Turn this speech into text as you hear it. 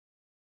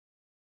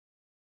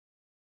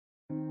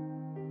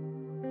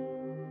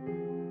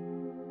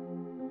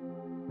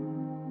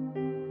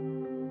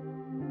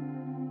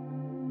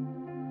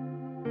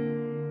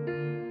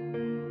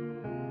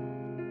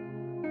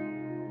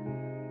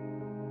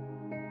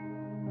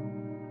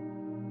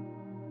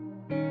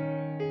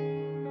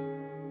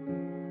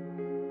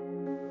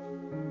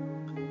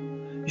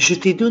Je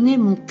t'ai donné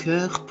mon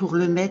cœur pour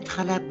le mettre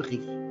à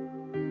l'abri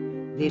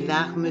des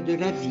larmes de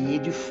la vie et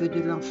du feu de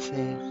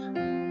l'enfer.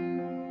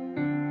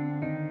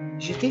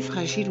 J'étais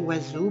fragile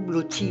oiseau,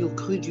 blotti au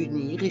creux du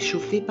nid,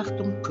 réchauffé par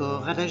ton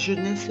corps à la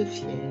jeunesse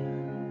fière.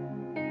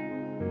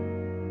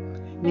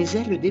 Mes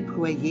ailes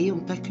déployées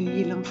ont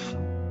accueilli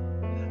l'enfant,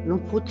 l'ont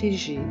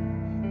protégé,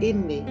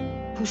 aimé,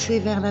 poussé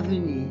vers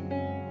l'avenir.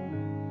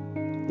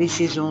 Les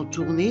saisons ont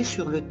tourné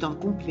sur le temps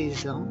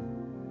complaisant,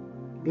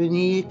 le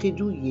nid était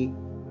douillet,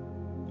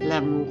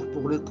 l'amour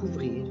pour le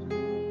couvrir.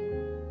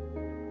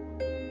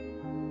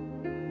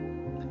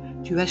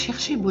 Tu as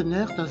cherché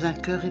bonheur dans un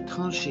cœur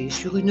étranger,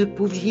 sur une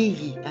peau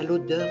vieillie à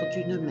l'odeur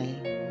d'une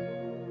mère.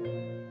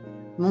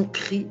 Mon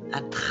cri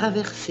a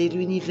traversé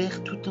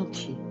l'univers tout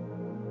entier.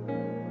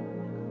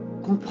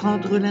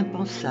 Comprendre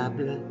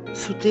l'impensable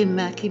sous tes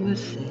mains qui me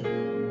serrent,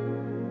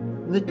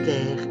 me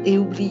taire et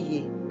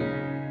oublier,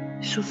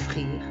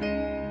 souffrir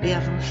et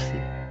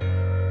avancer.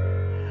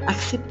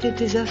 Accepter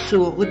tes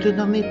assauts en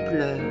retenant mes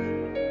pleurs.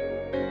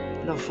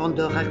 L'enfant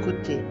dort à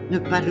côté, ne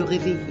pas le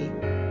réveiller.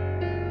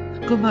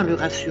 Comment le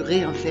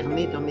rassurer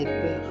enfermé dans mes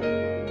peurs?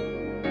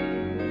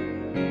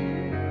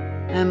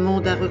 Un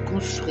monde à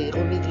reconstruire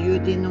au milieu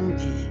des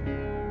non-dits.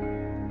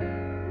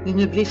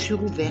 Une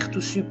blessure ouverte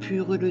où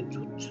suppure le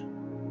doute.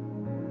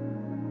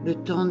 Le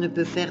temps ne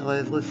peut faire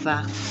œuvre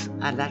farce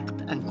à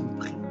l'acte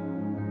incompris.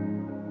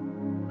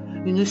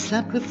 Une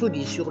simple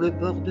folie sur le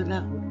bord de la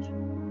route.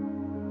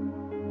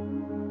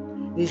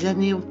 Les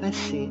années ont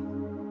passé,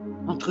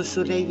 entre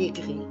soleil et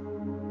gris.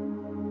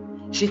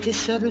 J'étais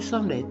seule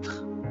sans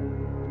l'être.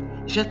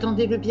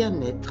 J'attendais le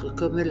bien-être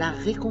comme la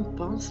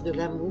récompense de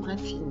l'amour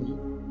infini.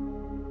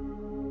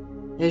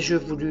 Ai-je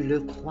voulu le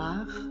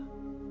croire?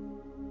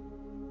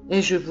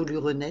 Ai-je voulu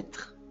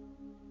renaître?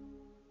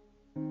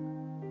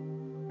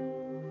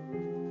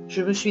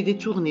 Je me suis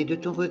détournée de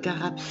ton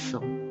regard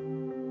absent.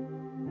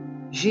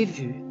 J'ai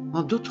vu,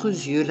 en d'autres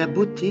yeux, la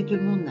beauté de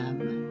mon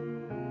âme.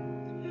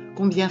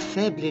 Combien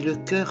faible est le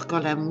cœur quand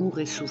l'amour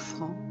est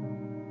souffrant.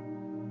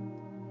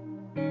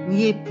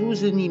 Ni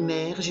épouse ni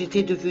mère,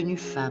 j'étais devenue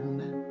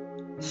femme,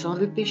 sans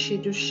le péché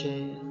de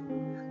chair,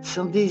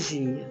 sans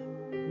désir,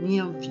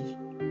 ni envie.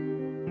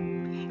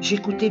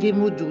 J'écoutais les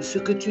mots doux, ce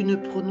que tu ne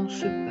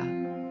prononces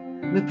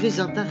pas, me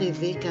plaisant à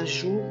rêver qu'un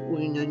jour ou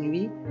une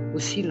nuit, au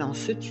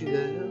silence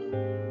tueur,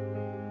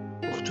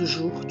 pour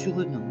toujours tu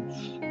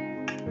renonces.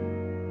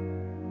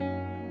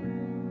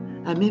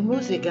 À mes mots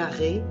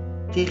égarés,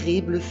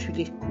 terrible fut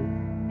l'écho.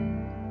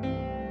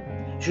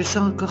 Je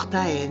sens encore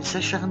ta haine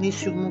s'acharner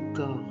sur mon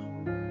corps.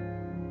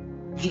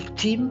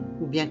 Victime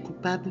ou bien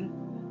coupable,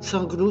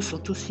 sanglots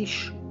sont aussi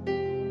chauds.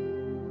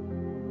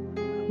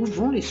 Où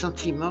vont les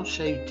sentiments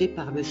chahutés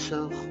par le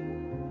sort?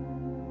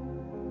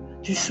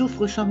 Tu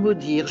souffres sans mot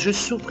dire, je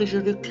souffre et je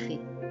le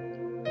crie.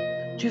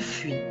 Tu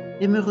fuis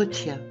et me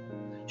retiens,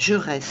 je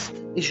reste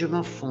et je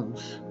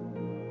m'enfonce.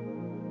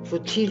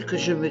 Faut-il que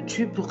je me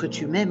tue pour que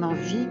tu m'aimes en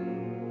vie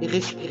et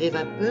respirer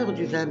vapeur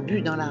du vin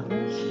bu dans la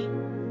ronce?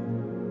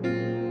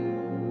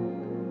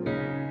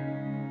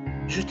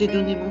 Je t'ai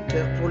donné mon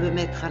cœur pour le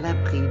mettre à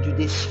l'abri du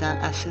destin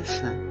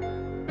assassin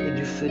et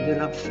du feu de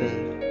l'enfer.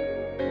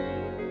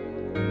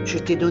 Je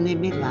t'ai donné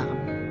mes larmes,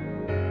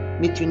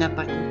 mais tu n'as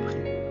pas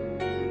compris.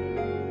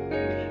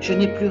 Je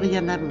n'ai plus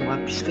rien à moi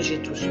puisque j'ai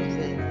tout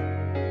souffert.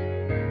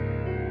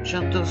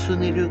 J'entends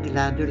sonner le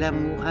glas de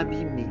l'amour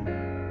abîmé.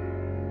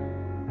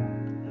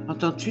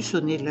 Entends-tu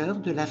sonner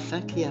l'heure de la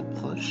fin qui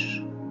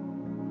approche?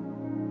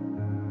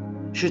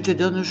 Je te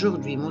donne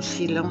aujourd'hui mon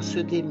silence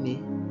d'aimer.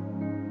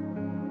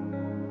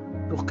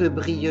 Pour que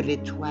brille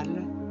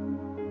l'étoile,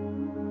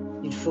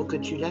 il faut que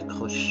tu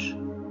l'accroches.